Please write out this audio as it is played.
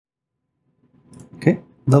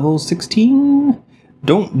Level 16?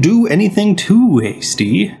 Don't do anything too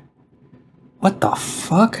hasty. What the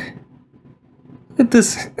fuck? Look at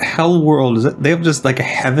this hell world. Is that, they have just like a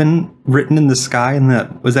heaven written in the sky, and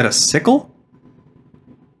that was that a sickle?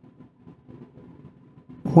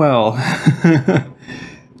 Well,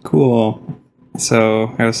 cool. So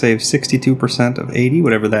I gotta save 62% of 80,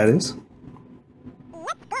 whatever that is.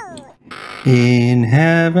 In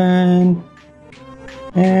heaven,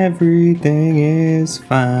 everything is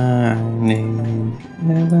fine. In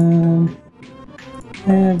heaven,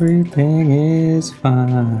 everything is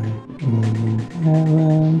fine. In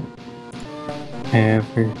heaven,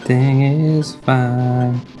 everything is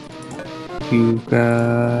fine. You've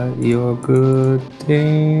got your good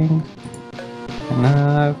things, and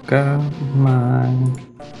I've got mine.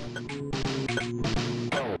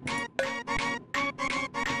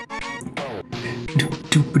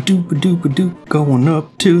 Doop-a-doop-a-doop-a-doop, going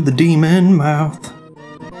up to the demon mouth.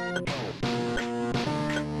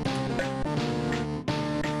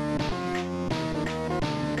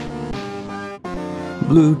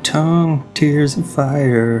 Blue tongue, tears of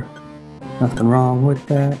fire. Nothing wrong with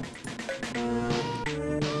that.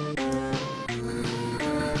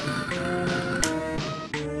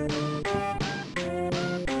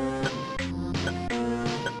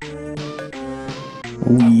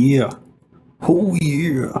 Oh yeah. Oh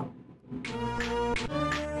yeah.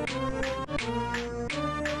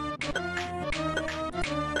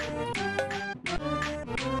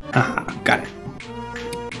 Ah, got it.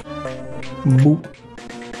 Boop.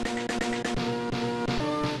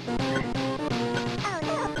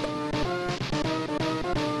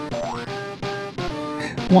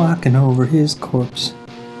 Walking over his corpse.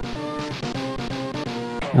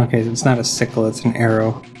 Okay, so it's not a sickle, it's an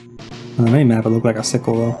arrow. On the mini-map it looked like a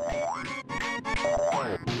sickle though.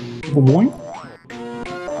 Boing.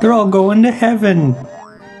 They're all going to heaven!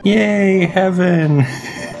 Yay, heaven!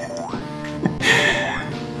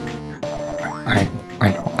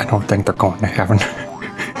 I don't think they're going to heaven.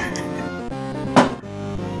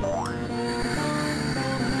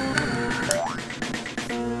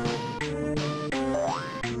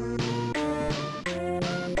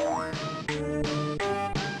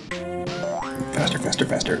 Faster, faster,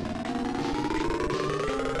 faster.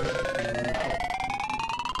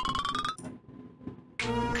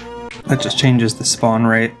 That just changes the spawn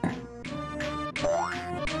rate.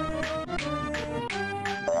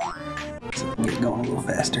 So we'll get going a little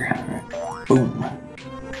faster. Alright. Boom.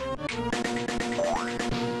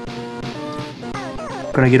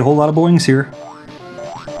 Gonna get a whole lot of boings here.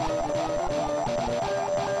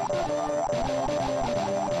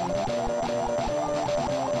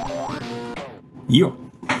 Yo.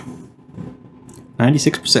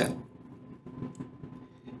 96%.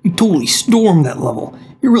 You totally stormed that level.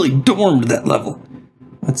 You really dormed that level.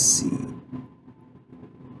 Let's see.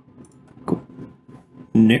 Cool.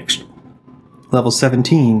 Next. Level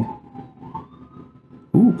 17.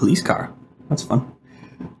 Ooh, police car. That's fun.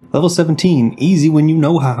 Level 17. Easy when you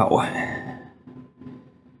know how.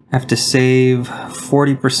 Have to save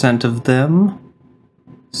 40% of them.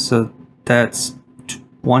 So that's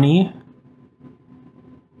 20.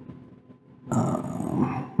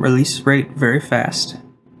 Release rate very fast.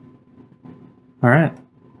 Alright.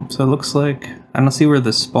 So it looks like, I don't see where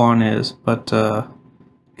the spawn is, but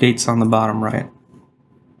gate's on the bottom right.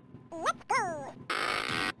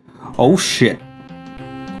 Oh shit.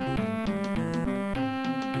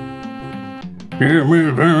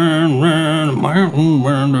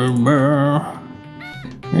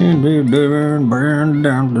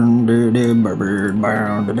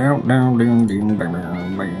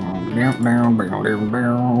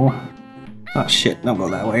 Oh shit, don't go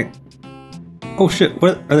that way. Oh shit,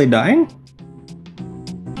 what? Are they dying?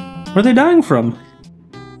 Where are they dying from?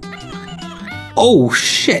 Oh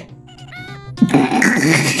shit!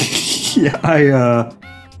 Yeah,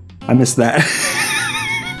 I missed that.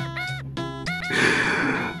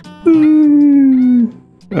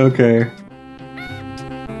 Okay.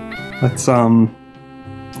 Let's,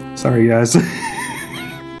 sorry guys.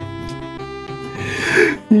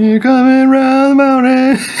 You're coming round the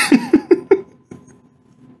mountain!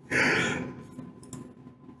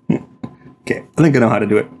 Okay, I think I know how to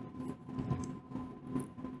do it.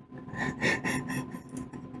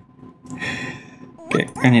 Okay,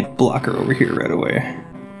 I need a blocker over here right away.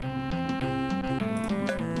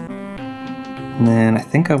 And then I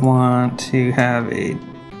think I want to have a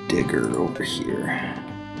digger over here.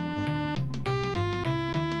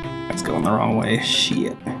 That's going the wrong way.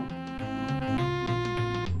 Shit.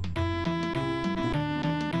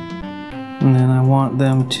 And then I want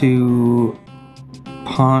them to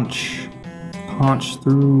punch Punch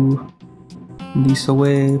through this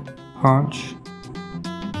away. Punch.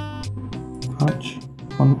 Punch.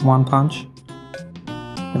 One punch.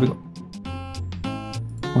 There we go.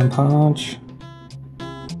 One punch.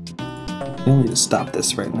 You need to stop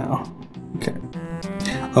this right now. Okay.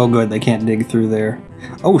 Oh good, they can't dig through there.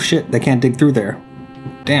 Oh shit, they can't dig through there.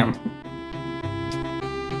 Damn.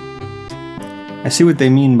 I see what they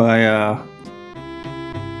mean by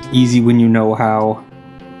easy when you know how.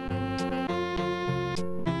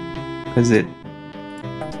 Because it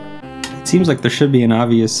seems like there should be an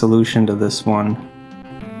obvious solution to this one.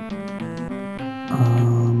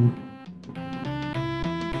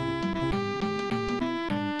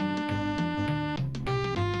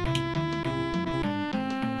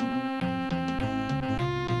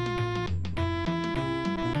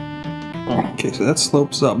 Okay, so that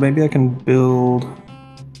slopes up. Maybe I can build...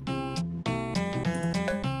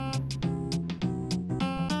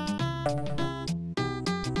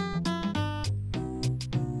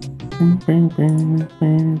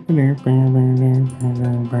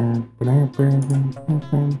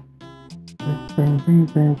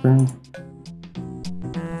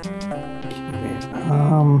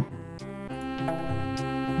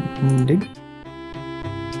 dig.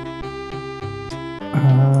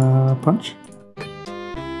 Punch.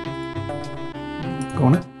 Go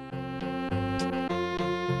on it.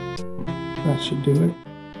 That should do it.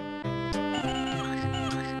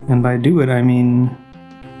 And by do it, I mean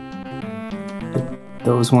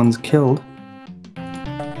those ones killed.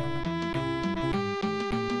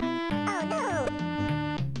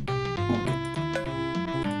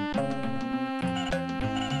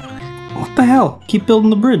 What the hell? Keep building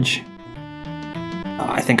the bridge. Oh,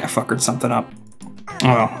 I think I fuckered something up. Oh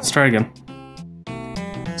well, let's try again.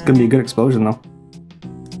 It's gonna be a good explosion though.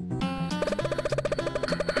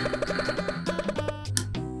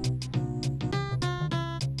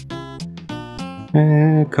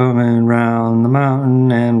 We're coming round the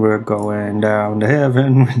mountain and we're going down to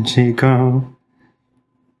heaven when she comes.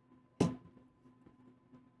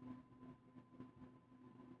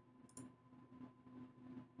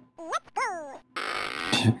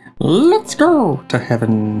 Let's go to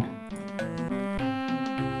heaven.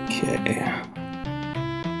 Okay.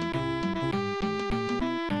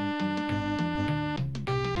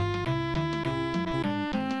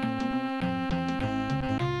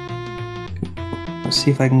 Let's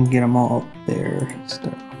see if I can get them all up there.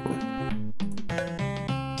 Start off with.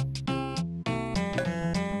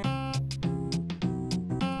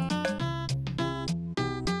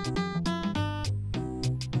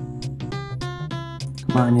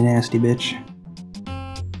 Come on, you nasty bitch.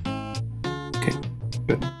 Okay,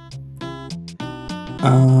 good.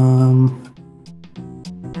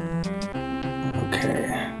 Okay.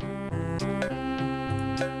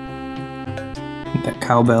 That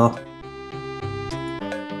cowbell.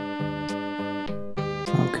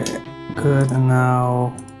 Okay, good, and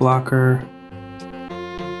now blocker.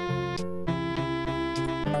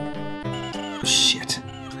 Shit.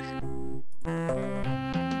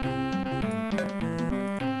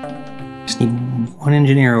 Just need one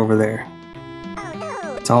engineer over there.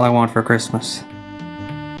 That's all I want for Christmas.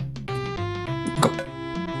 Go.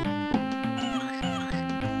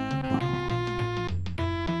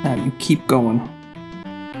 Now you keep going.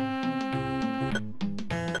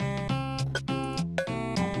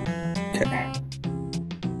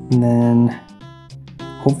 And then,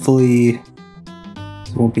 hopefully,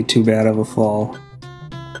 this won't be too bad of a fall.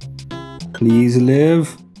 Please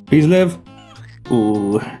live. Please live.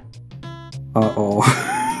 Ooh. Uh-oh.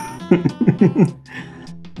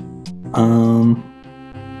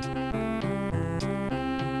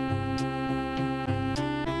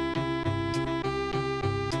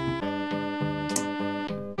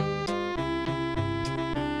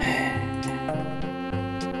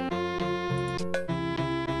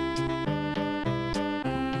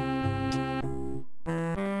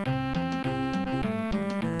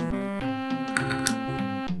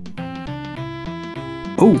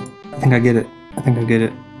 Oh, I think I get it. I think I get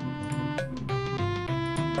it.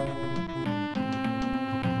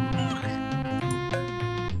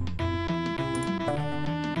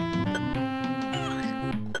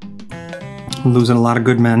 I'm losing a lot of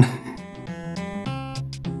good men.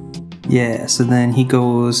 Yeah, so then he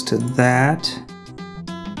goes to that.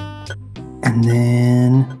 And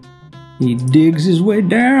then he digs his way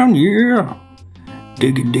down, yeah.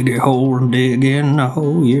 Dig a hole and dig in a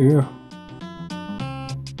hole, yeah.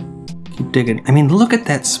 Digging. I mean, look at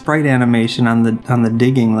that sprite animation on the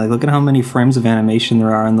digging. Like, look at how many frames of animation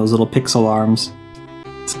there are in those little pixel arms.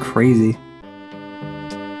 It's crazy.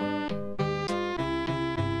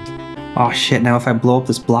 Oh shit, now if I blow up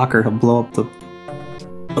this blocker, he'll blow up the...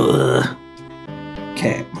 Ugh.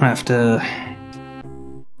 Okay, I'm gonna have to...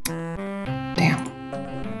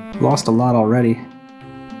 Damn. Lost a lot already.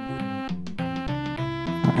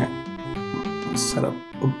 Alright. Set up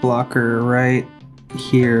a blocker right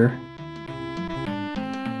here.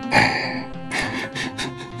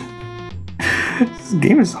 This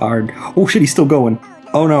game is hard. Oh shit, he's still going.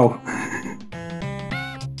 Oh no.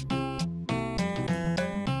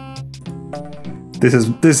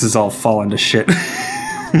 This is all falling to shit.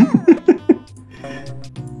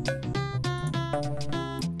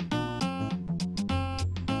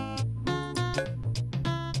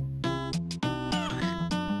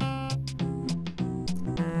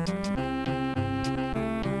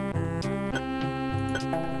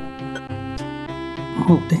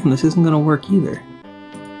 Oh damn, this isn't gonna work either.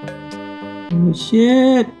 Oh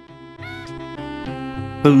shit!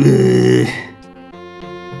 Ugh.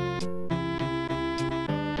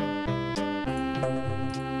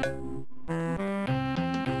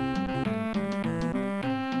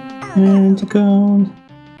 And it's gone.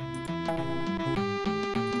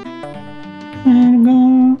 And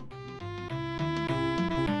gone.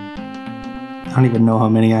 I don't even know how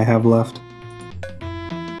many I have left.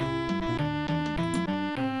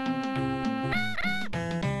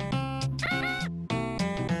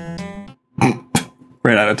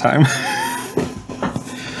 Ran out of time.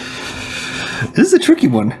 This is a tricky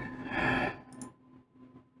one.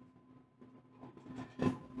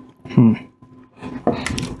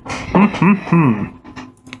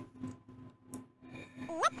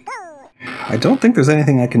 I don't think there's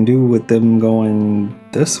anything I can do with them going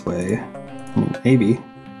this way. I mean, maybe.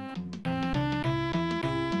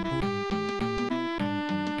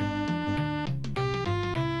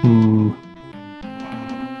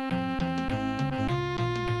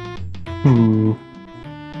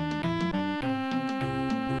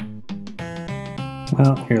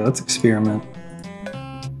 Well, here, let's experiment.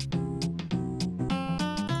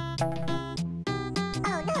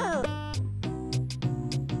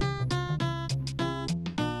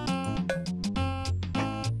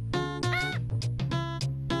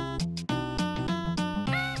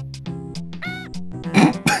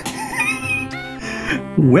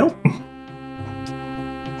 Well,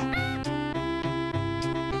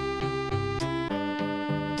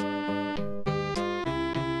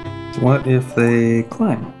 what if they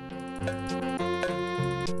climb?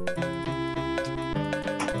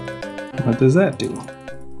 What does that do?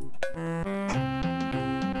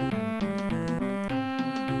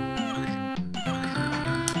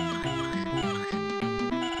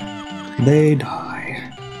 They die.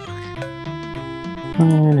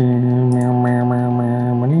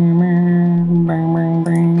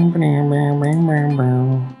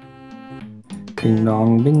 Ding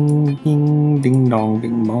dong, ding ding, ding dong,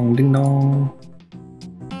 ding bong, ding dong.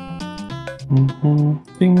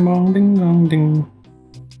 Ding bong, ding dong, ding.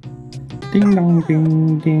 Ding dong,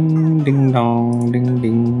 ding ding, ding dong, ding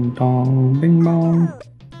ding dong, ding bong.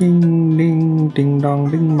 Ding ding, ding dong,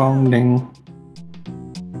 ding bong, ding.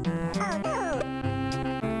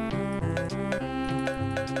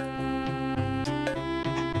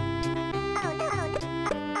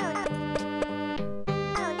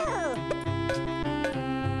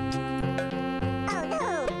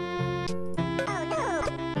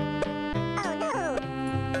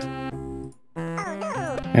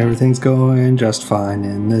 Everything's going just fine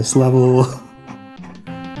in this level.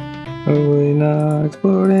 Hopefully not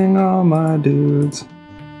exploding all my dudes.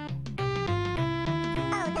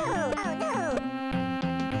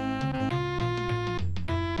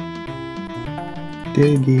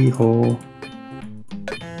 Diggy hole.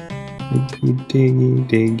 Diggy, diggy,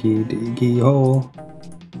 diggy, diggy hole.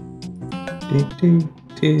 Dig, dig,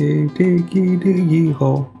 dig, diggy, diggy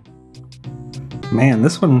hole. Man,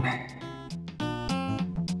 this one...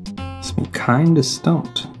 I'm kinda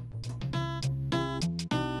stumped.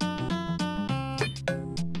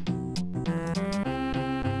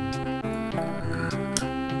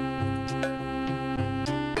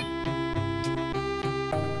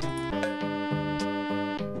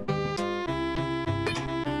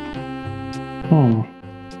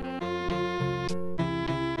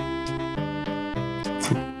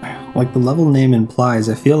 Like the level name implies,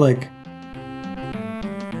 I feel like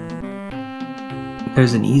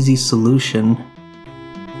there's an easy solution.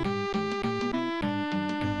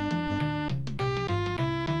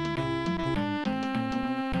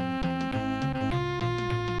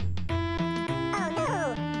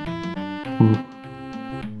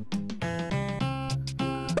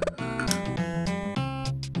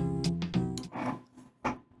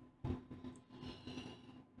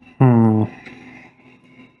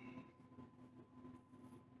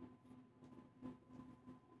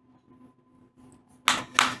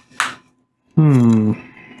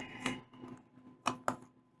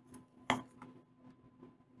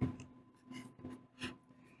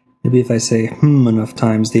 Maybe if I say enough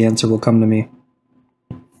times, the answer will come to me.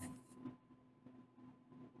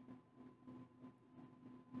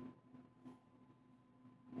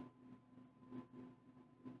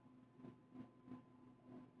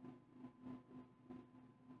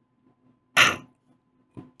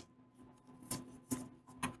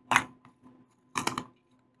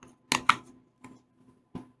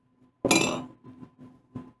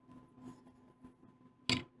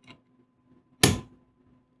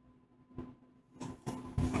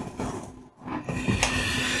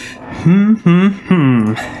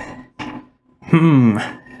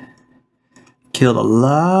 Killed a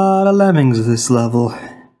lot of lemmings this level.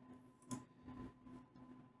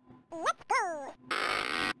 Let's go.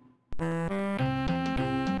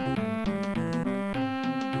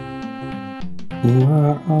 You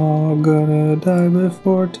are all gonna die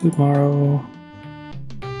before tomorrow.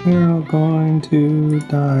 We're all going to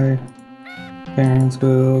die. Parents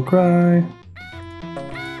will cry.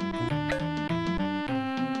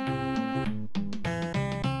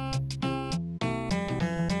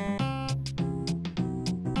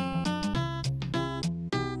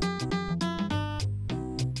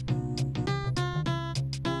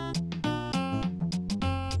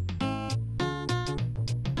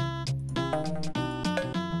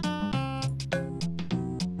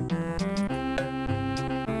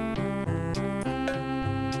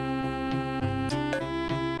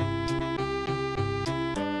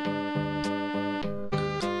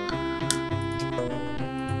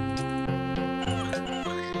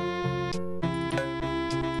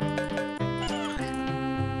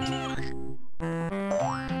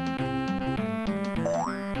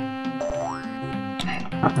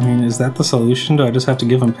 I mean, is that the solution? Do I just have to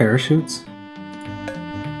give them parachutes?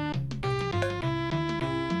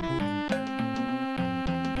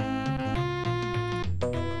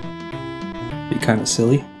 Be kind of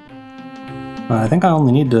silly. I think I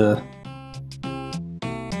only need to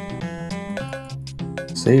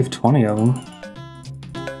save 20 of them.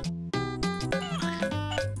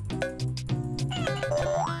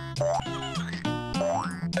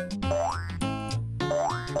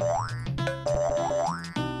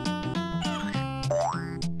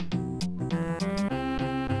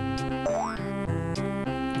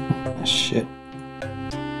 Shit.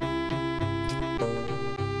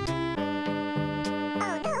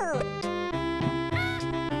 Oh no.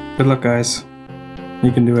 Good luck, guys.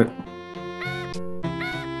 You can do it.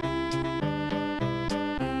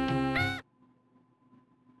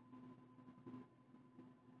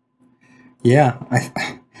 Yeah,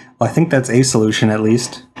 I think that's a solution at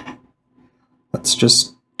least. Let's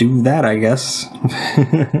just do that, I guess.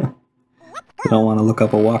 I don't want to look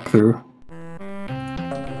up a walkthrough.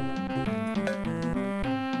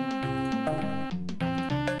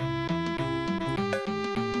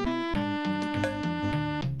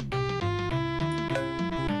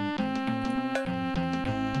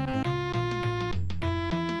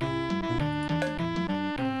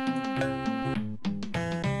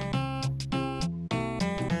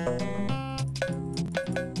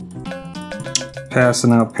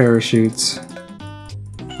 Passing out parachutes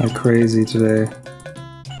like crazy today.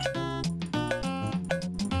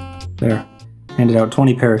 There. Handed out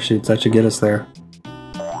 20 parachutes. That should get us there.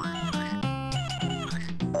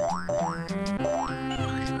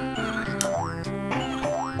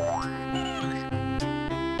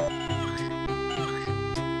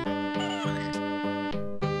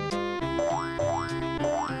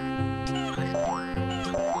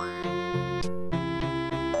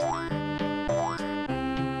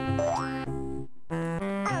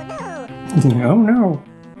 Oh no!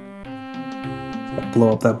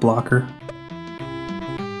 Blow up that blocker.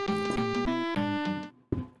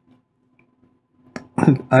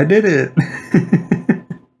 I did it!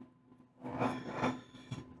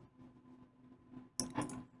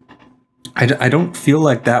 I don't feel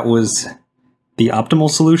like that was the optimal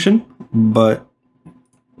solution, but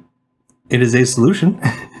it is a solution.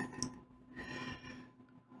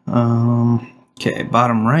 Okay,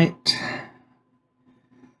 bottom right.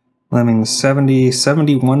 Lemmings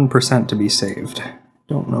 71% to be saved.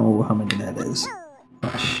 Don't know how many that is.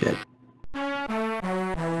 Oh shit.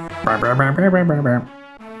 Meow meow meow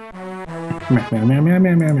meow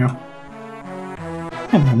meow meow meow.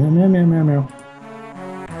 Meow meow meow meow meow meow.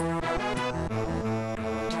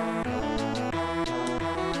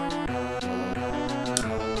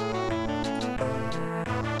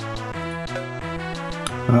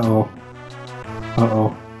 Uh-oh.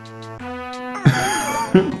 Uh-oh.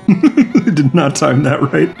 I did not time that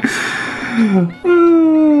right.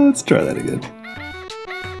 Let's try that again.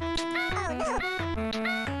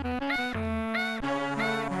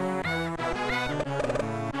 Oh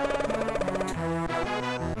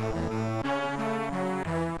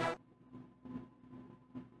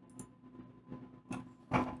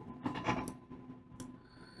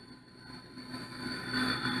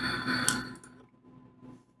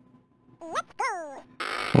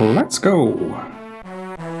Let's go.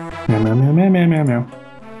 Meow, meow, meow, meow, meow, meow, meow.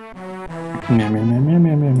 Meow, meow, meow, meow,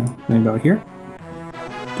 meow, meow, meow. Maybe about here?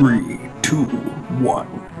 3, 2, 1.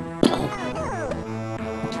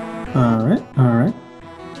 Alright, alright.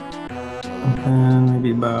 And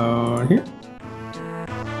maybe about here.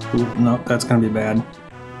 Ooh, no, that's gonna be bad.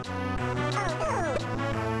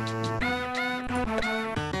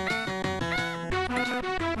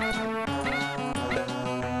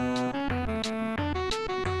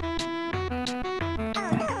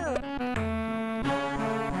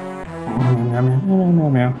 Meow, meow, meow, meow,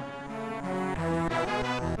 meow.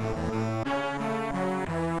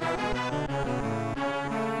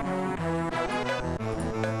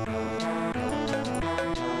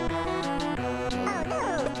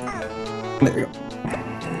 There we go.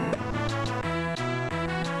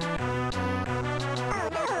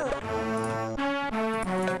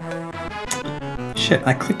 Shit,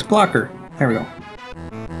 I clicked blocker. There we go.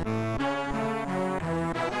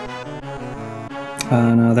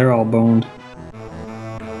 No, they're all boned.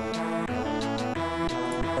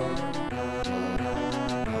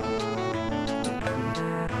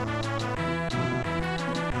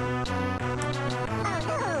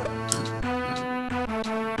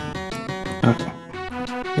 Okay.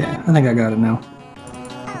 Yeah, I think I got it now.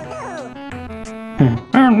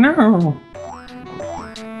 Oh no!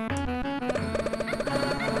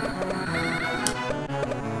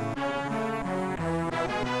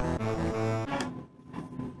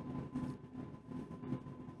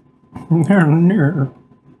 No.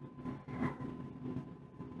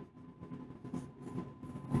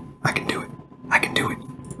 I can do it. I can do it.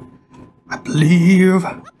 I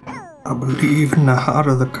believe in the heart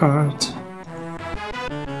of the cards.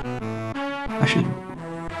 I should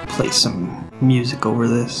play some music over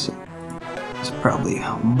this. It's probably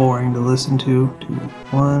boring to listen to. 2,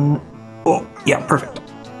 1. Oh, yeah, perfect.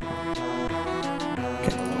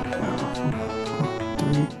 Okay.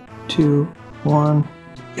 3, 2, 1.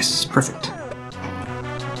 Yes, perfect.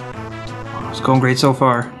 It's going great so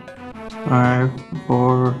far. 5,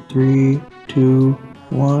 4, 3, 2,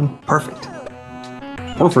 1. Perfect.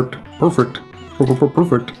 Perfect. Perfect.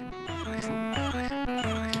 Perfect.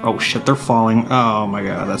 Oh shit, they're falling. Oh my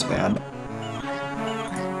god, that's bad.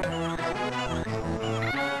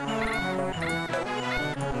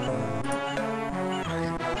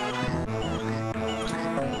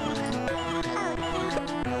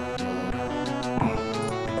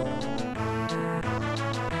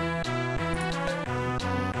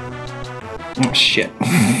 Oh shit,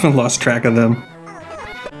 I lost track of them.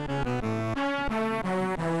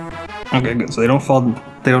 Okay, good. So they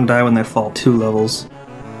don't die when they fall 2 levels.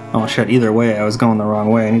 Oh shit, either way, I was going the wrong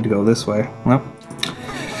way. I need to go this way. Well,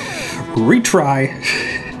 retry.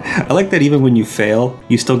 I like that even when you fail,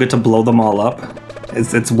 you still get to blow them all up.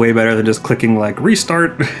 It's way better than just clicking like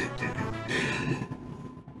restart.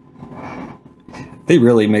 They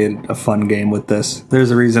really made a fun game with this.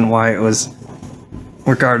 There's a reason why it was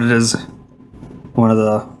regarded as one of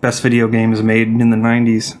the best video games made in the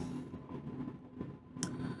 90s.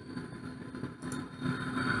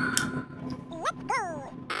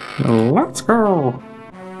 Let's go!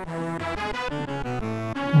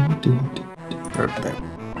 Okay.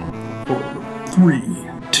 4, 3,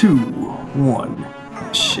 2, 1.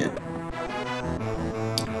 Oh, shit.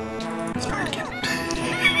 Let's try it again.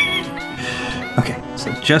 Okay,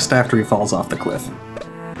 so just after he falls off the cliff.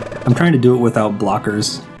 I'm trying to do it without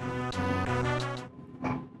blockers.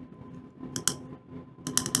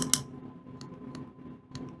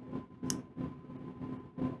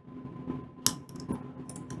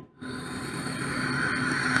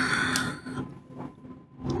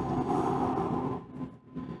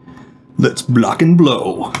 Let's block and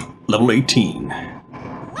blow. Level 18. I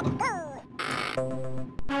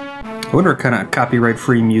wonder what kind of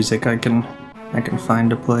copyright-free music I can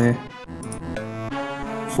find to play.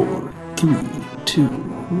 4, 3, 2,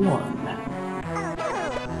 1.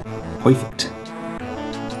 Perfect.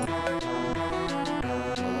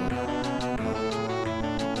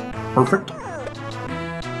 Perfect.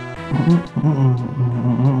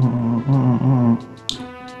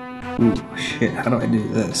 Ooh, shit, how do I do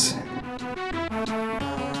this?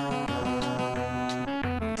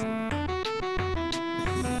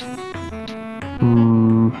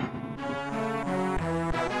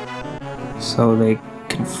 So they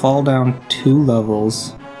can fall down 2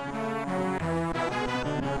 levels.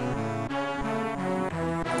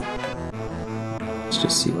 Let's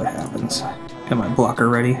just see what happens. Get my blocker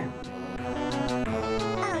ready.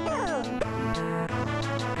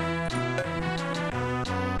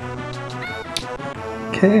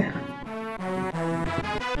 Okay.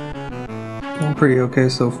 Pretty okay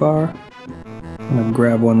so far. I'm gonna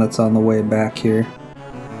grab one that's on the way back here.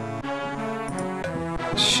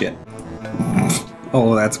 Shit.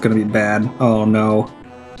 Oh, that's gonna be bad. Oh no.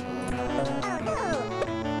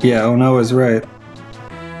 Yeah, oh no is right.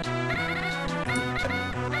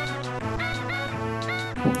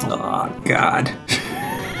 Oh god.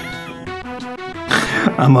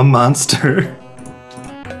 I'm a monster.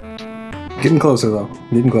 Getting closer though.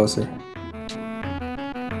 Getting closer.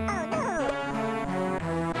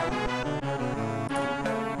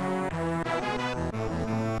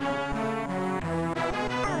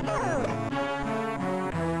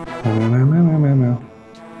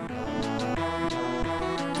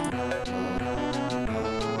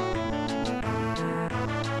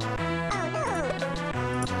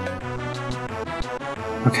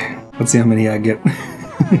 Okay, let's see how many I get.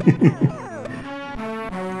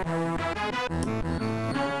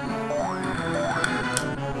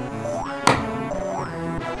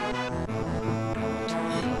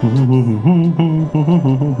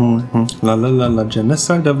 La la la la,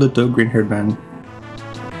 genocide of the dog green-haired man.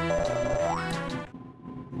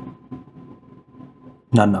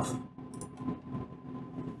 Not enough.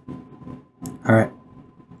 Alright.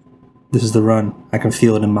 This is the run. I can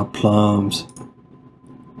feel it in my plums.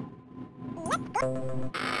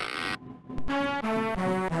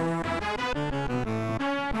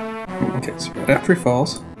 Okay, so right after he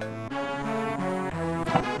falls.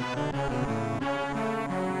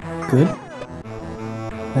 Good.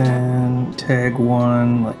 And tag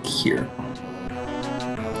one like here.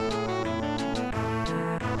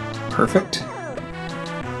 Perfect.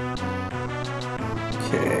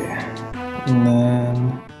 Okay. And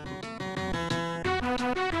then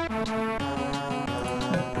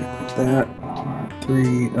that.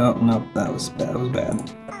 3. Oh no, that was bad. That was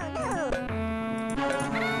bad.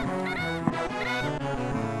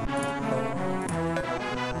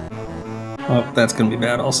 Oh, that's gonna be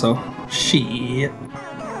bad also. Shit.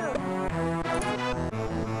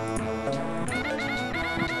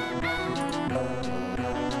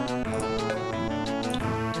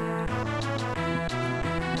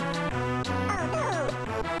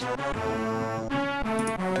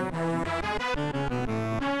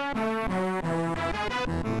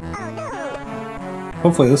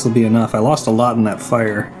 Hopefully this will be enough. I lost a lot in that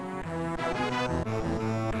fire.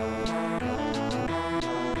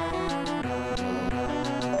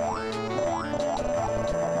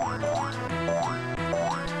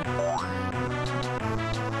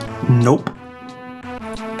 Nope.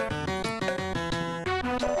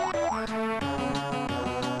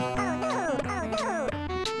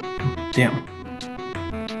 Damn.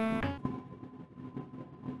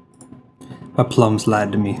 My plums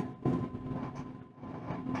lied to me.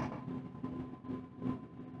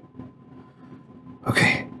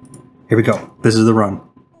 Okay, here we go. This is the run.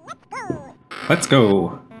 Let's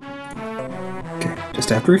go. Okay,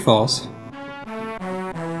 just after he falls.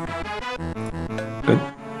 Good.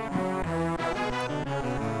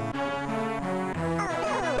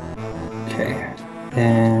 Okay,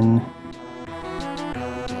 and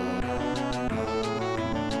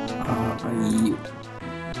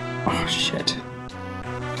oh shit.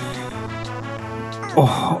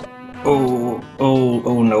 Oh, oh, oh,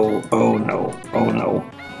 oh no, oh no, oh no.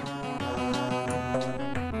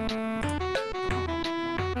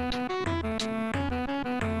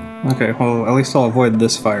 Okay, well, at least I'll avoid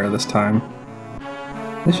this fire this time.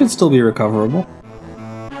 This should still be recoverable.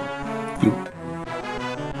 You.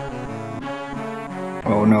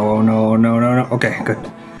 Oh no, oh no, no, no, no. Okay, good.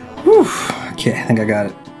 Whew. Okay, I think I got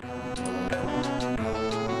it.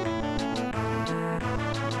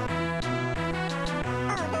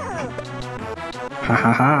 Ha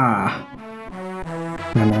ha ha!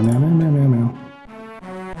 No, no, no, no, no, no, no.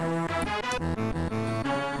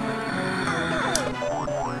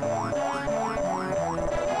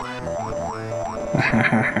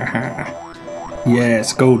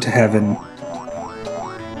 Yes, go to heaven.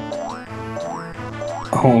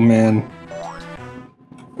 Oh man.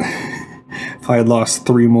 If I had lost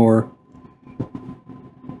 3 more.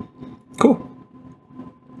 Cool.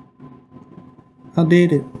 I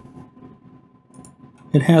did it.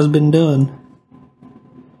 It has been done.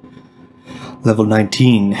 Level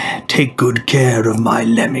 19. Take good care of my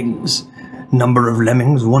lemmings. Number of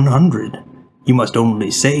lemmings 100. You must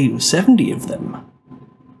only save 70 of them.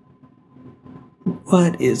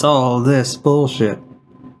 What is all this bullshit?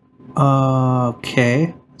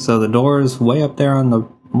 Okay. So the door is way up there on the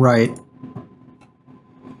right.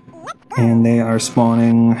 And they are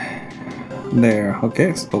spawning there.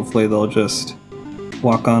 Okay, so hopefully they'll just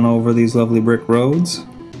walk on over these lovely brick roads.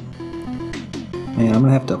 Man, I'm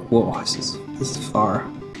gonna have to... Whoa, this is This is far.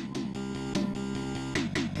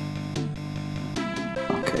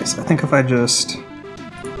 Okay, so I think if I just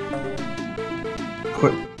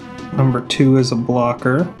put number 2 as a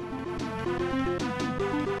blocker.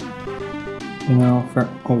 You know,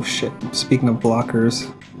 oh shit, speaking of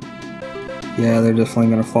blockers. Yeah, they're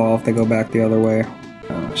definitely gonna fall if they go back the other way.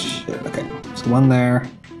 Oh shit, okay. So one there.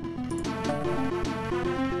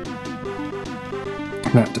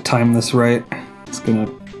 I'm gonna have to time this right. It's gonna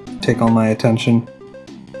take all my attention.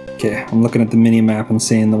 Okay, I'm looking at the mini-map and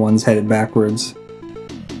seeing the ones headed backwards.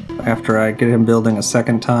 After I get him building a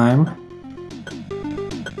second time.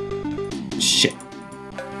 Shit.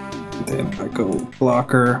 Then I go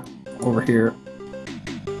blocker over here.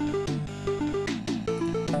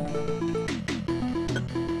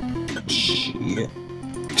 Shit.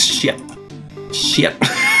 Shit. Shit.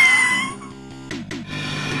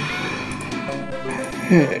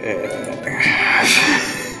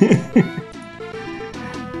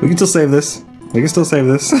 We can still save this. We can still save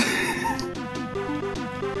this.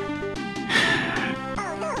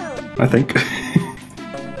 I think.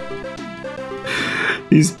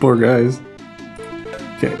 These poor guys.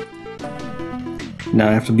 Okay. Now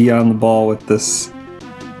I have to be on the ball with this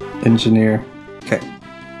engineer. Okay.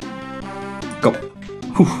 Go.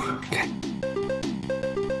 Whew. Okay.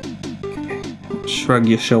 Okay. Shrug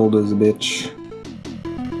your shoulders, bitch.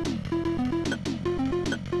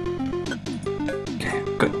 Okay,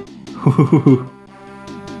 good. Whew.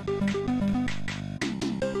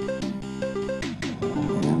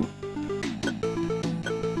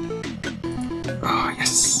 Oh,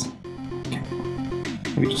 yes. Okay.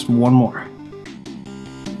 Maybe just one more.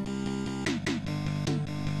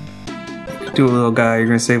 Do a little guy, you're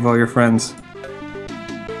gonna save all your friends.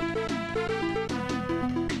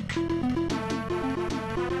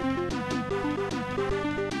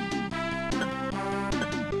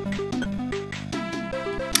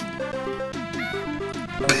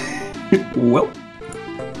 Well,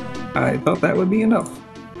 I thought that would be enough.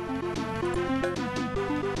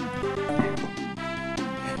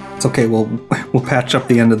 It's okay, we'll patch up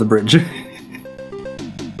the end of the bridge.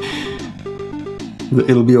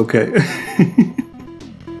 It'll be okay.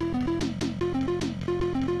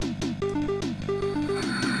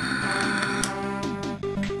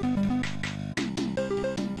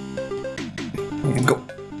 And go.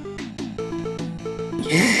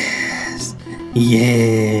 Yes.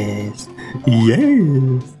 Yes.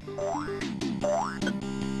 Yes.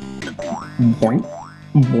 Boink.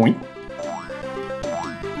 Boink.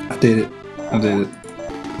 I did it. I did it.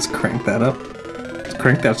 Let's crank that up. Let's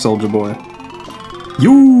crank that soldier boy.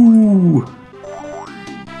 You.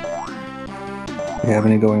 You have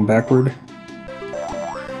any going backward?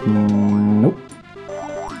 Nope.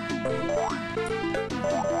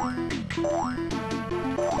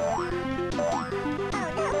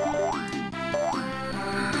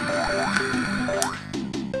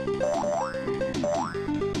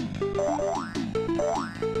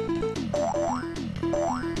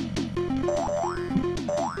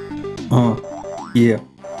 Yeah.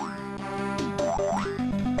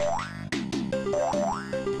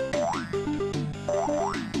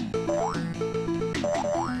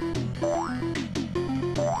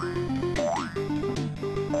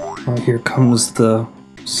 Oh, here comes the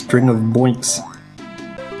string of boinks.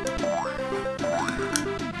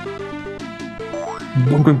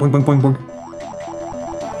 Boink, boink, boink, boink, boink, boink.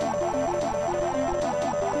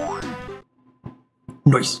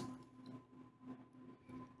 Nice.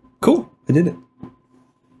 Cool, I did it.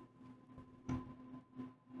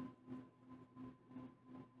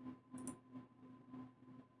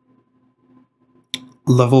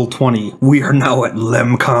 Level 20. We are now at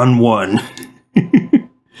LemCon 1.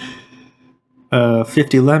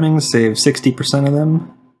 50 lemmings, save 60% of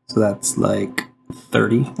them. So that's like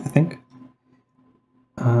 30, I think.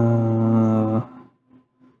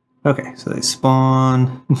 Okay, so they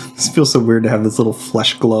spawn. This feels so weird to have this little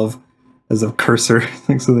flesh glove as a cursor.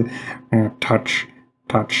 So they touch,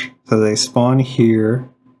 touch. So they spawn here,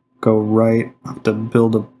 go right, have to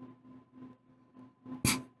build a...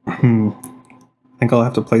 I think I'll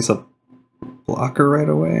have to place a blocker right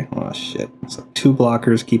away. Oh shit. So 2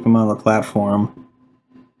 blockers, keep them on the platform.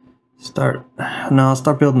 I'll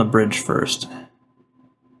start building a bridge first.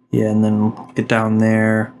 Yeah, and then get down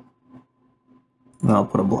there. And I'll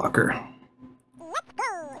put a blocker. Let's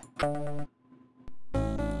go.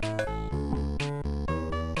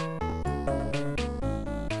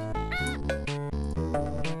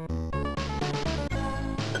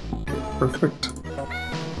 Perfect.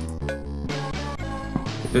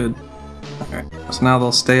 Good. Alright, so now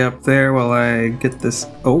they'll stay up there while I get this...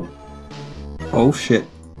 Oh! Oh shit.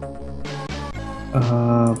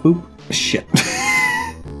 Boop. Shit.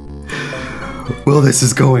 Well, this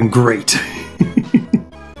is going great.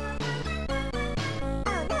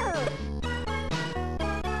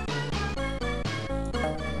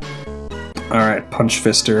 Alright, punch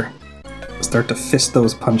fister. Start to fist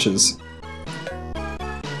those punches.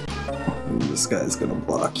 This guy's gonna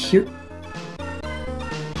block here.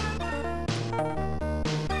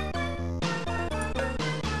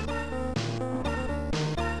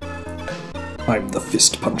 I'm the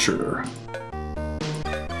fist puncher.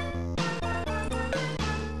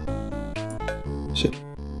 Shit.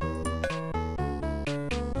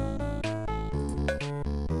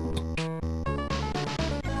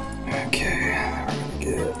 Okay, we're gonna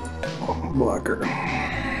get a blocker.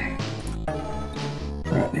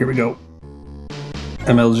 Alright, here we go.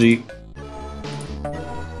 MLG.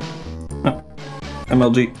 No.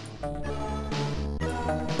 MLG.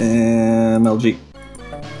 MLG.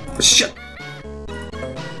 Shit!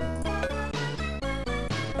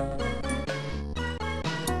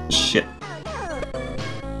 Shit.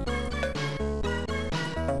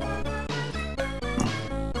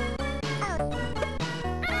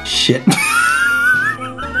 Shit.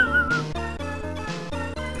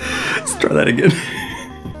 Let's try that again.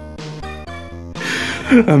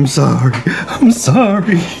 I'm sorry. I'm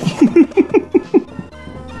sorry.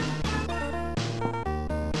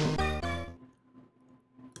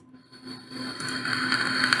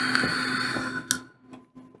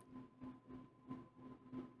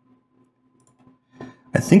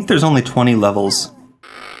 I think there's only 20 levels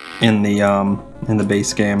in the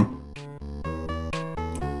base game.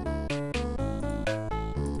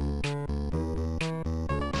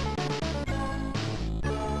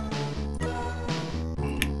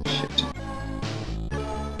 Shit.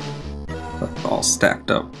 That's all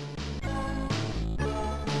stacked up.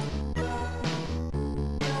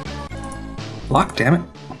 Lock, damn it.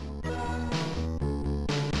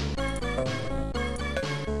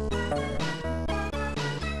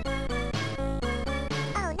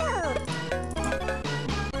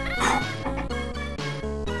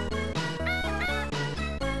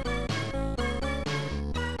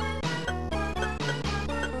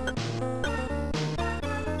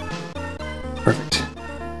 Perfect.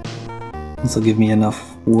 This will give me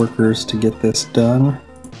enough workers to get this done.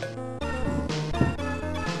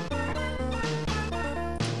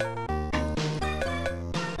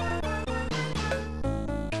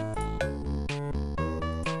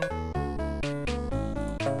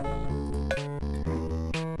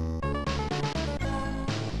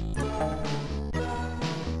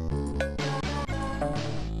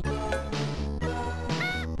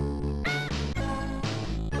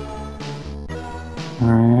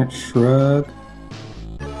 Alright, shrug.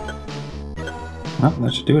 Oh,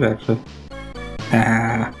 that should do it actually.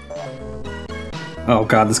 Ah. Oh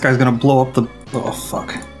god, this guy's gonna blow up the... Oh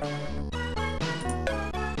fuck.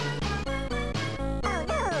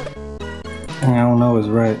 I don't know is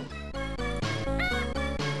right.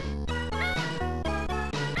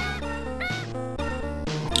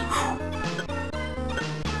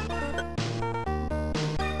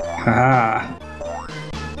 Haha.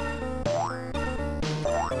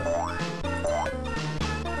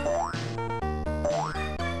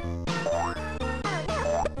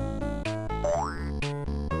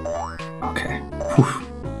 Okay. Whew.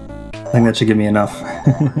 I think that should give me enough.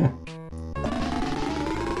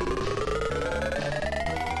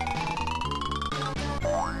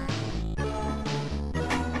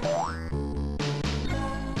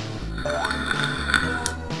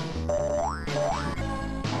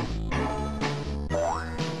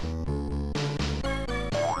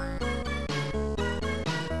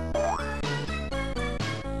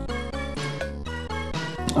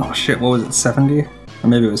 Oh shit, what was it, 70? Or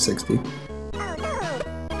maybe it was 60.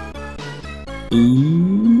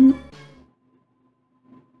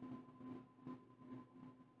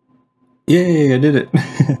 Yay, I did it.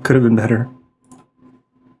 Could have been better.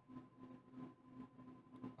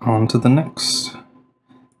 On to the next.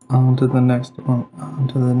 On to the next one. On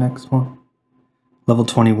to the next one. Level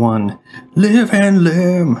 21. Live and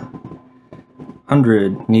limb.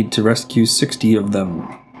 100. Need to rescue 60 of them.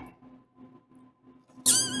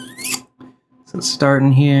 So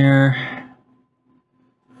starting here.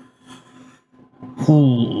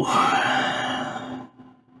 Ooh. I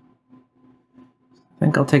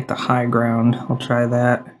think I'll take the high ground. I'll try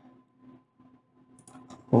that.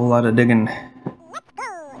 Whole lot of digging.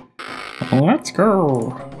 Let's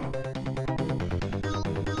go.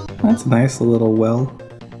 That's a nice little well.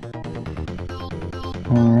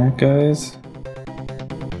 Alright, guys.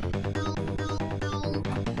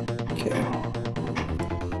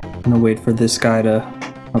 gonna wait for this guy to...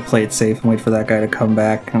 I'll play it safe and wait for that guy to come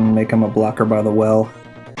back and make him a blocker by the well.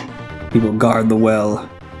 He will guard the well.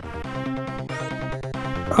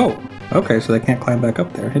 Oh, okay, so they can't climb back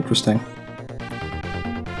up there. Interesting.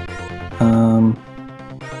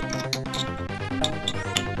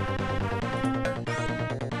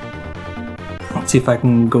 Let's see if I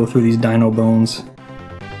can go through these dino bones.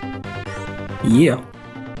 Yeah.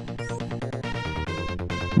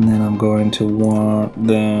 And then I'm going to want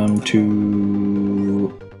them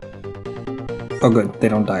to... Oh good, they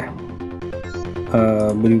don't die.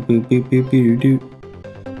 Boop boop boop boop boop doop.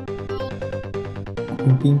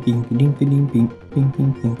 Bing bing bing bing bing bing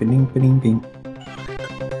bing bing bing bing bing.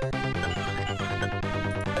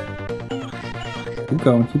 Keep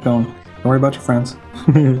going, keep going. Don't worry about your friends.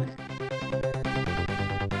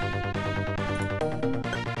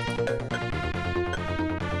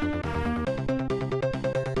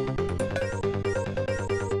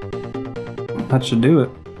 That should do it.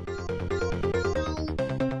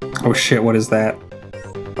 Oh shit, what is that?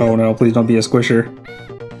 Oh no, please don't be a squisher.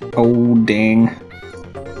 Oh dang.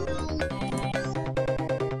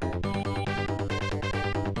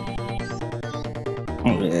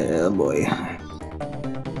 Yeah, boy.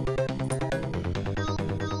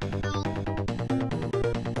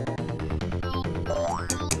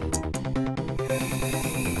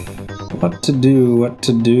 What to do, what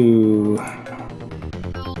to do?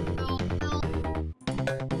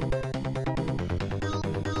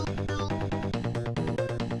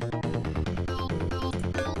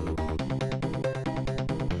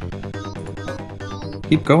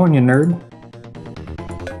 Keep going, you nerd.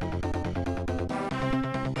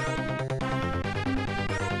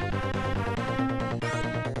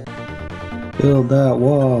 Build that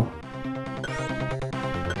wall.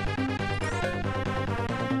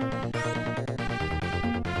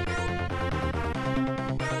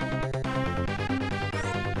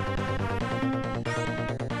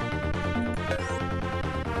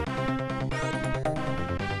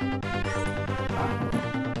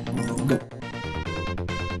 Go.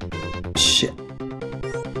 Shit.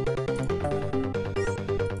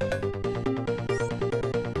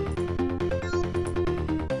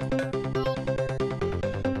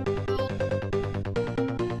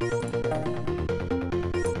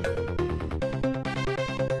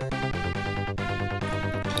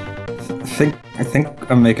 I think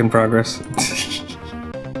I'm making progress.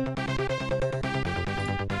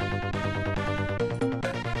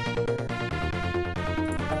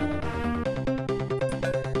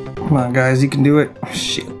 Come on, guys, you can do it. Oh,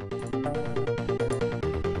 shit.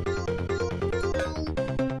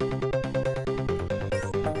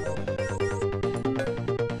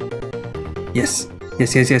 Yes.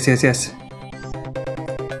 Yes, yes, yes, yes, yes.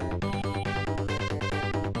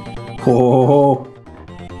 Oh.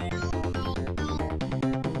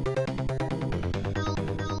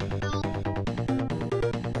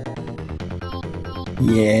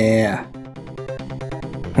 Yeah.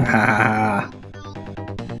 Ha.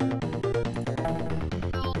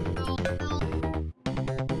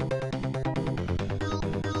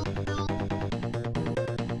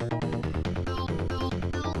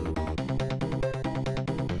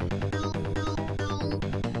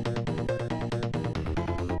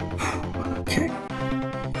 Okay.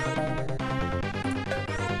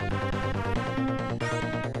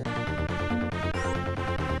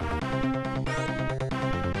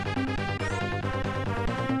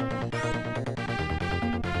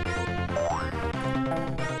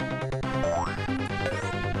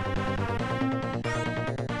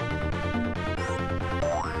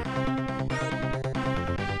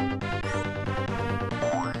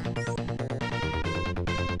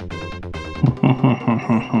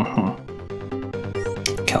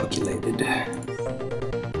 Calculated.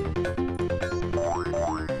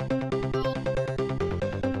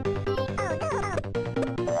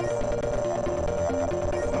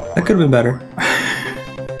 That could have been better.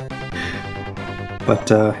 But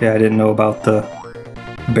yeah, I didn't know about the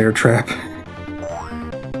bear trap.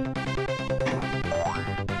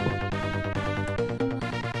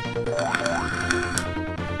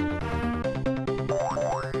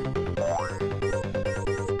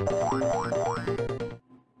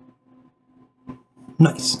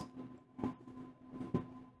 Nice.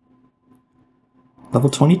 Level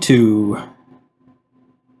 22.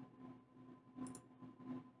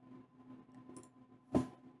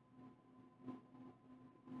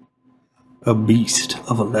 A beast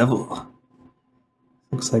of a level.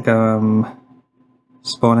 Looks like I'm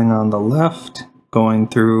spawning on the left, going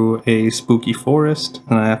through a spooky forest,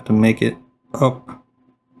 and I have to make it up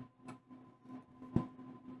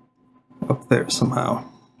there somehow.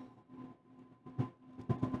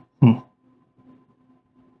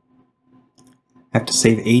 to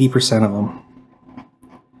save 80% of them.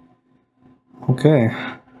 Okay.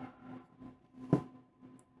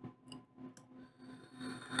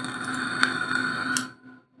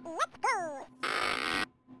 Let's go.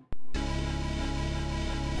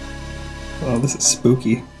 Oh, this is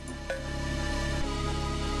spooky.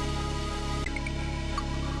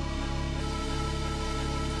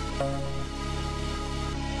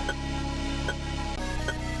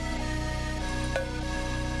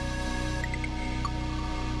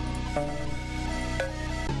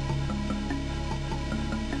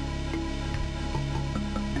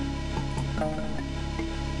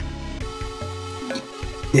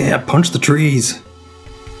 Yeah, punch the trees.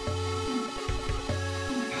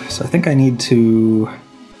 So I think I need to...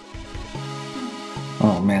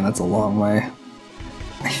 Oh man, that's a long way.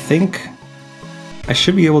 I think I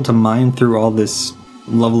should be able to mine through all this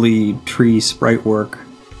lovely tree sprite work.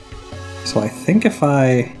 So I think if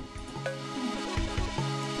I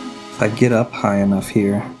get up high enough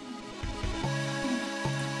here...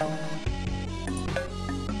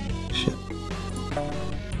 Shit.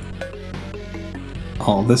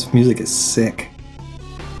 Oh, this music is sick.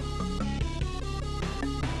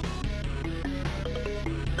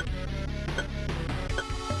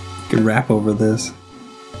 Could rap over this.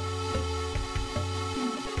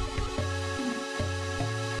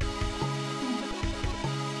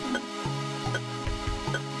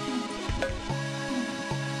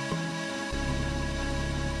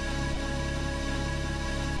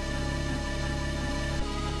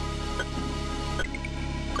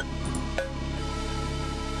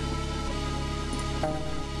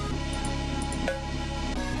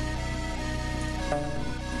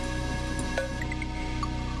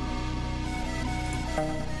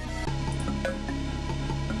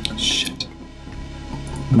 Shit.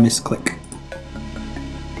 Misclick.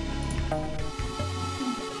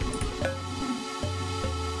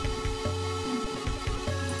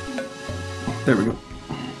 There we go.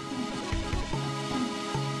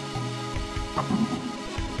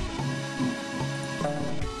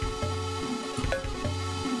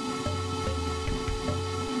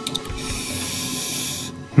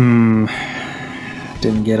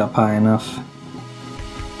 Didn't get up high enough.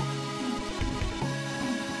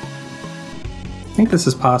 I think this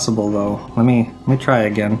is possible though. Let me try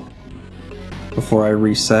again before I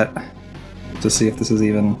reset to see if this is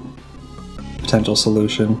even a potential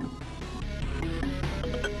solution.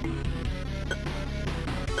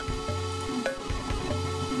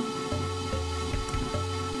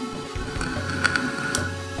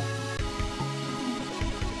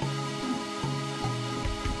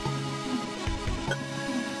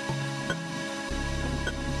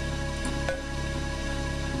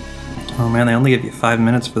 Oh man, they only give you 5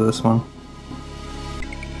 minutes for this one.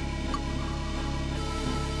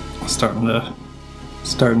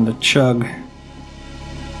 Starting to chug.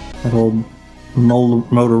 That old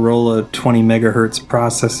Motorola 20 megahertz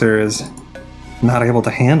processor is not able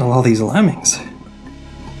to handle all these lemmings.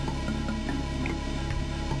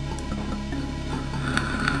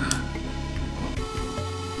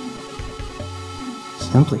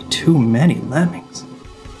 Simply too many lemmings.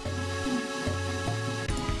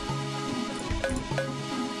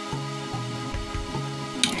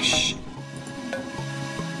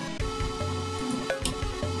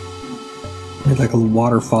 There's like a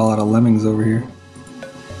waterfall out of lemmings over here.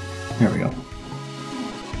 There we go.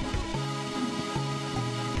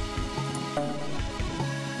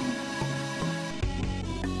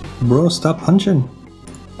 Bro, stop punching.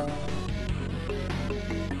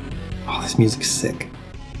 Oh, this music's sick.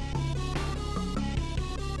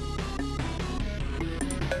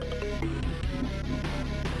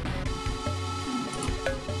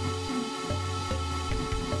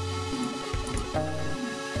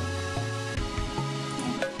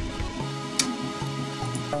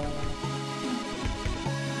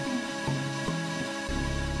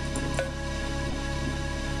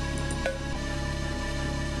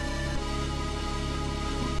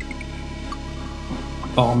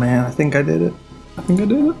 Oh man, I think I did it. I think I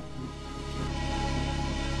did it.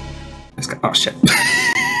 Oh shit.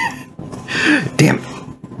 Damn it.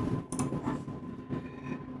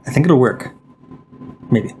 I think it'll work.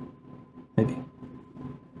 Maybe. Maybe.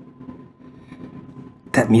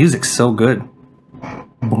 That music's so good.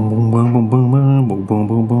 Boom boom boom boom boom boom boom boom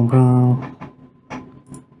boom boom boom.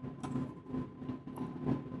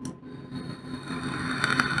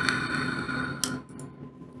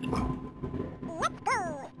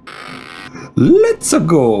 Let's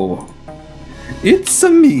go. It's a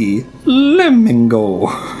me, Lemmingo.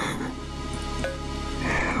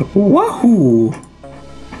 Wahoo!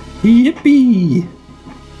 Yippee!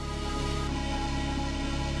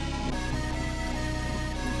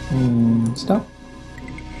 Stop.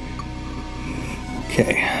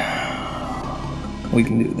 Okay. We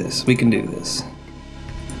can do this. We can do this.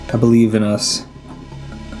 I believe in us.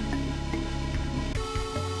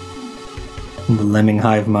 The lemming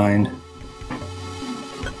hive mind.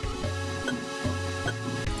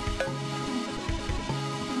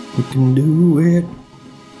 We can do it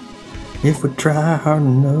if we try hard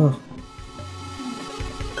enough.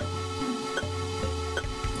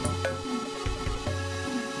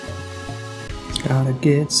 Gotta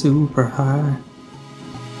get super high.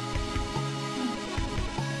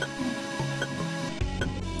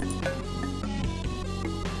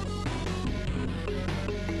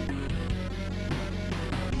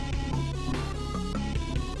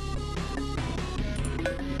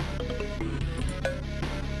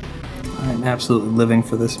 I'm absolutely living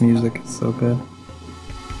for this music. It's so good.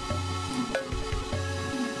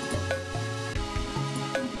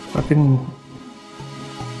 Fucking...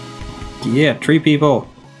 yeah, tree people!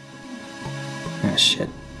 Ah, shit.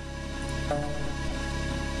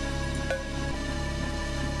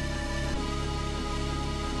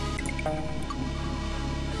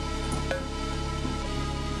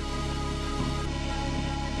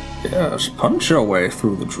 Yes, punch your way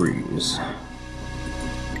through the trees.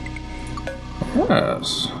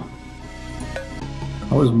 Yes.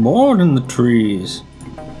 I was born in the trees,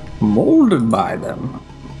 molded by them.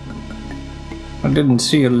 I didn't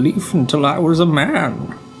see a leaf until I was a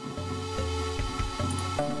man.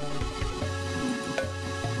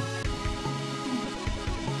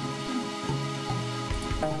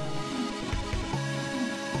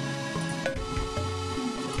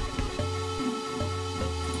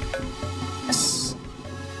 Yes.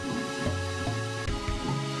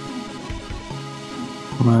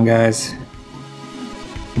 Come on, guys.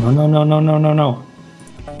 No, no, no, no, no, no, no.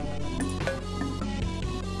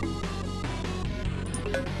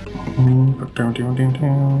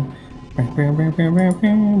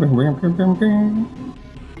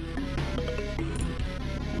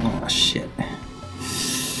 Oh, shit.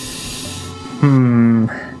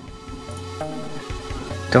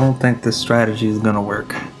 Don't think this strategy is gonna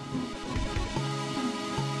work.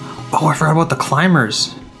 Oh, I forgot about the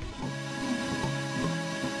climbers.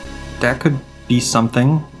 That could be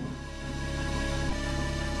something.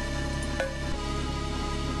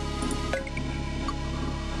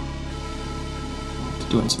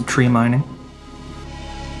 Doing some tree mining.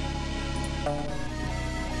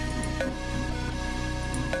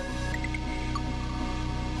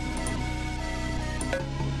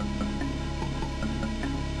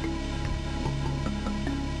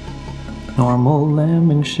 Normal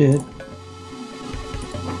lemming shit.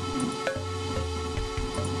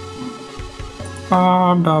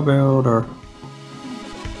 I'm the builder.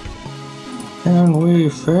 Can we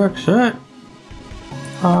fix it?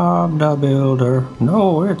 I'm the builder.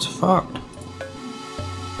 No, it's fucked.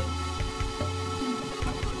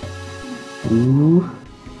 Ooh.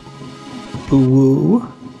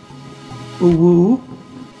 Ooh. Ooh.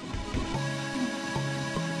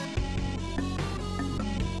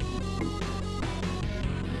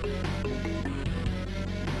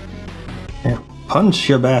 Yeah, punch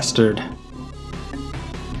you bastard.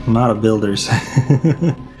 I'm out of builders.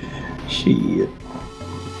 Shit.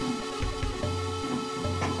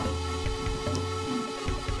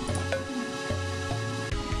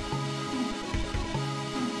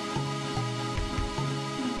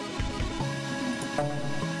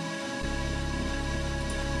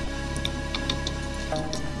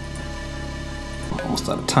 Almost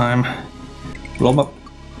out of time. Blow 'em up.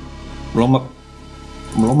 Blow 'em up.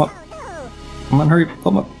 Blow 'em up. Come on, hurry.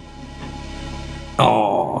 Blow 'em up.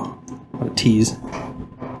 Oh, what a tease.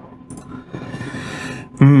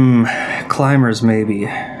 Climbers maybe.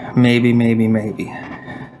 Maybe.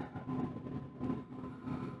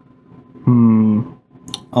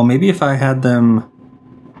 Oh, maybe if I had them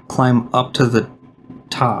climb up to the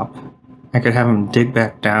top, I could have them dig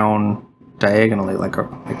back down diagonally, like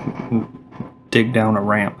dig down a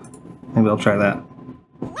ramp. Maybe I'll try that.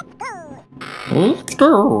 Let's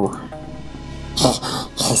go!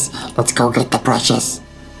 Yes, let's go get the brushes.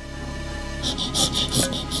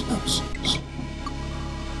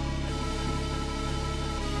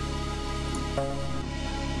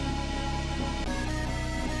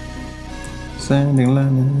 Sending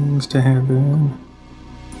lemmings to heaven.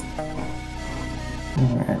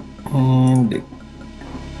 Alright, and dig.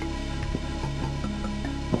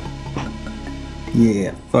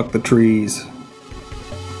 Yeah, fuck the trees.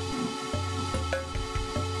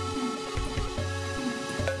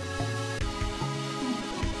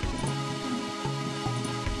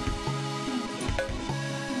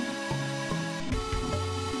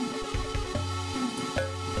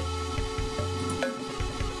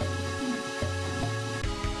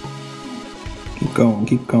 Keep going,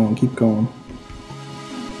 keep going, keep going.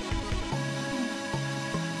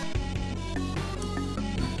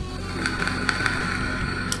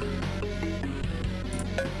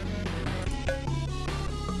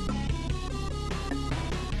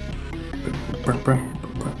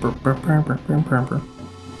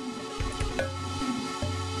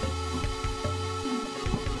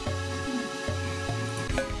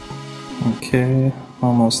 Okay,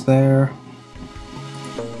 almost there.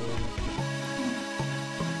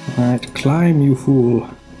 Alright, climb, you fool.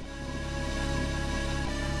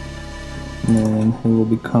 And then he will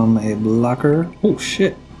become a blocker. Oh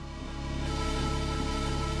shit.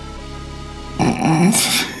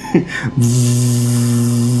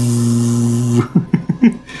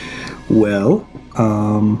 Well,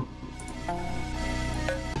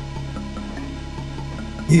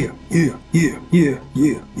 yeah, yeah, yeah, yeah,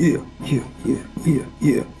 yeah, yeah, yeah, yeah, yeah,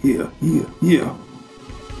 yeah, yeah, yeah, yeah.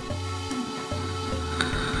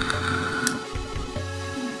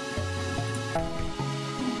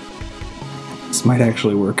 This might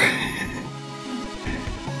actually work.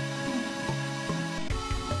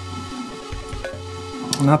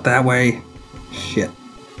 Not that way. Shit.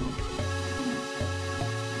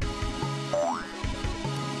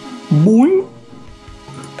 Boing!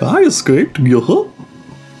 I escaped, yuh.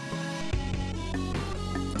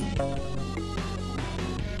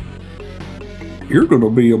 You're gonna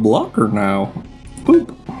be a blocker now.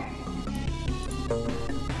 Boop.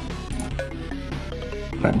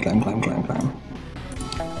 Climb, climb, climb, climb, climb.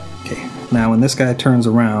 Okay, now when this guy turns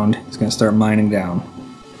around, he's gonna start mining down.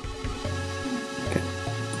 Okay.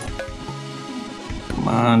 Come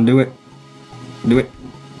on, do it. Do it.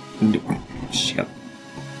 Do it. Shit.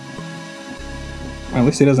 Well, at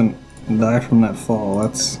least he doesn't die from that fall.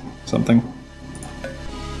 That's something.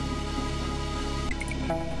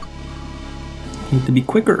 Need to be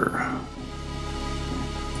quicker.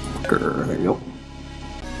 Quicker. There you go.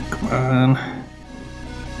 Come on.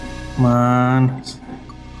 Come on.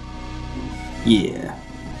 Yeah.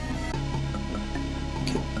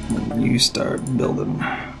 Okay. You start building.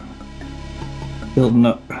 Building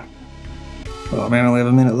up. Oh man, I only have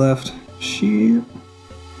a minute left. Shit.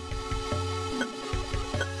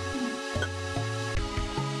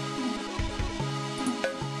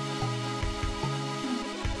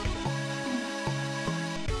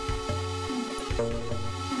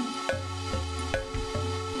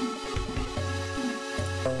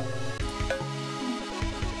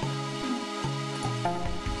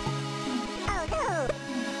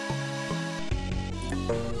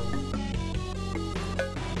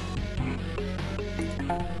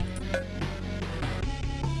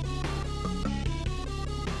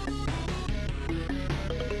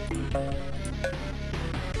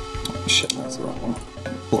 Shit, that's the wrong one.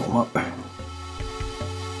 Blow him up.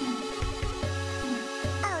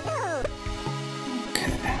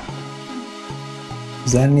 Okay.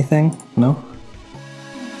 Is that anything? No?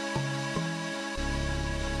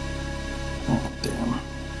 Oh, damn.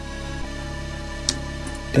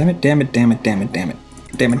 Damn it, damn it, damn it, damn it, damn it.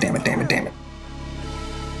 Damn it, damn it, damn it, damn it.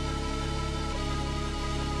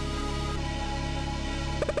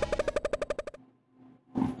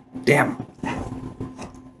 Damn.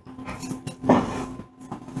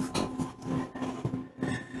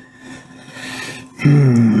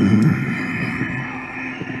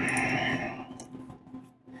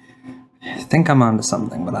 I think I'm onto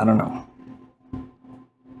something, but I don't know.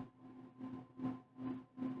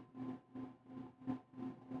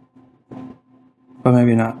 But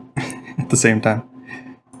maybe not at the same time.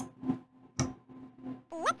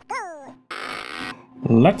 Let's go.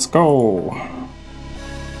 Let's go.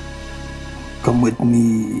 Come with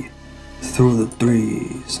me through the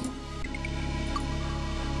trees.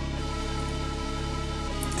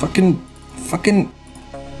 Fucking.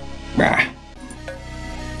 Ah.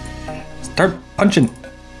 Start punching.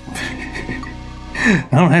 I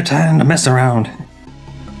don't have time to mess around.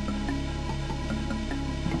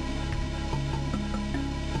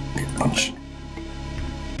 Okay, punch.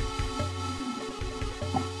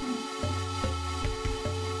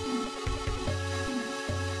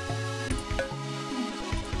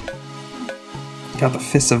 Got the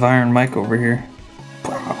Fists of Iron Mike over here.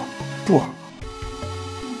 Wow.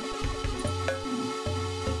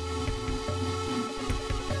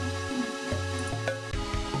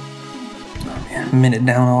 Minute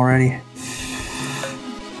down already.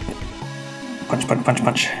 Punch, punch, punch,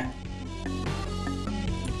 punch.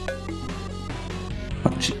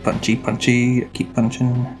 Punchy, punchy, punchy. I keep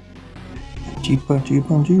punching. Punchy, punchy,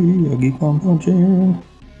 punchy. I keep on punching.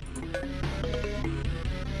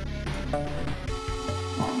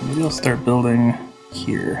 Maybe I'll start building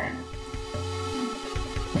here.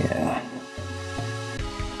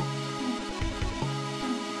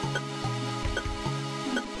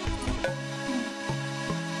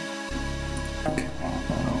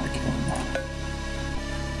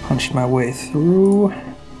 Punched my way through.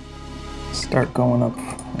 Start going up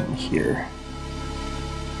in here.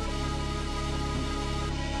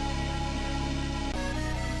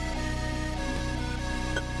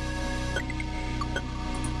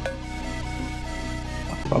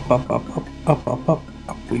 Up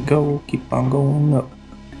we go. Keep on going up.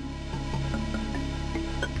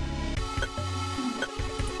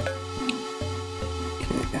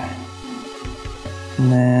 Okay.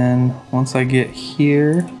 And then once I get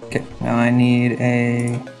here, okay, now I need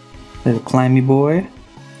a little climby boy.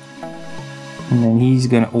 And then he's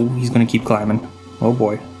gonna keep climbing. Oh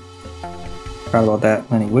boy. Forgot about that.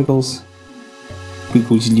 Then he wiggles.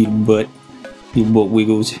 Wiggles his little butt. Little butt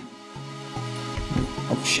wiggles.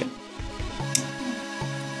 Oh shit.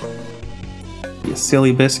 You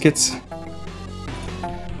silly biscuits.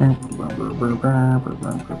 Not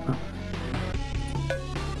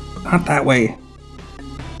that way.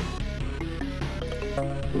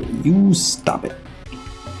 You stop it.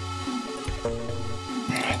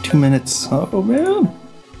 2 minutes. Oh man.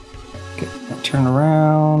 Okay, now turn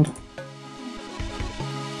around.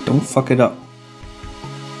 Don't fuck it up.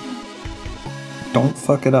 Don't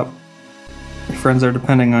fuck it up. Your friends are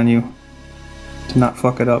depending on you to not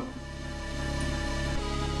fuck it up.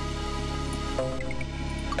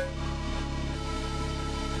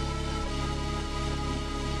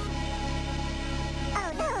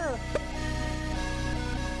 Oh no!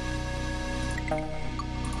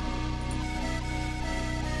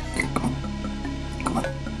 Come on.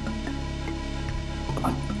 Come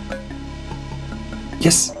on.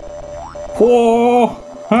 Yes! Whoa!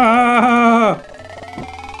 Ah!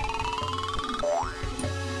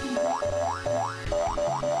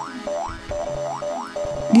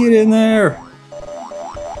 Get in there!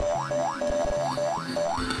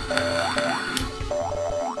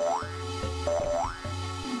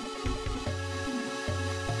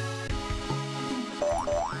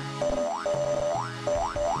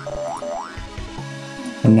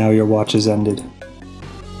 And now your watch is ended.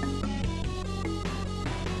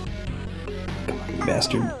 Come on, you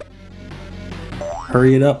bastard.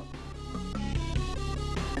 Hurry it up.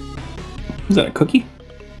 Is that a cookie?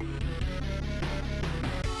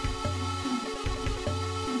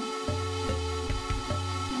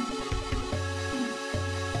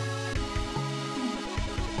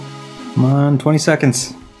 Come on, 20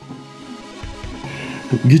 seconds.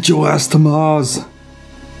 Get your ass to Mars.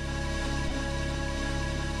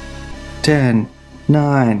 10,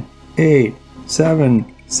 9, 8, 7,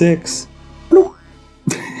 6.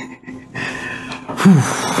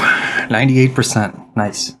 98%.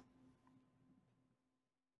 Nice.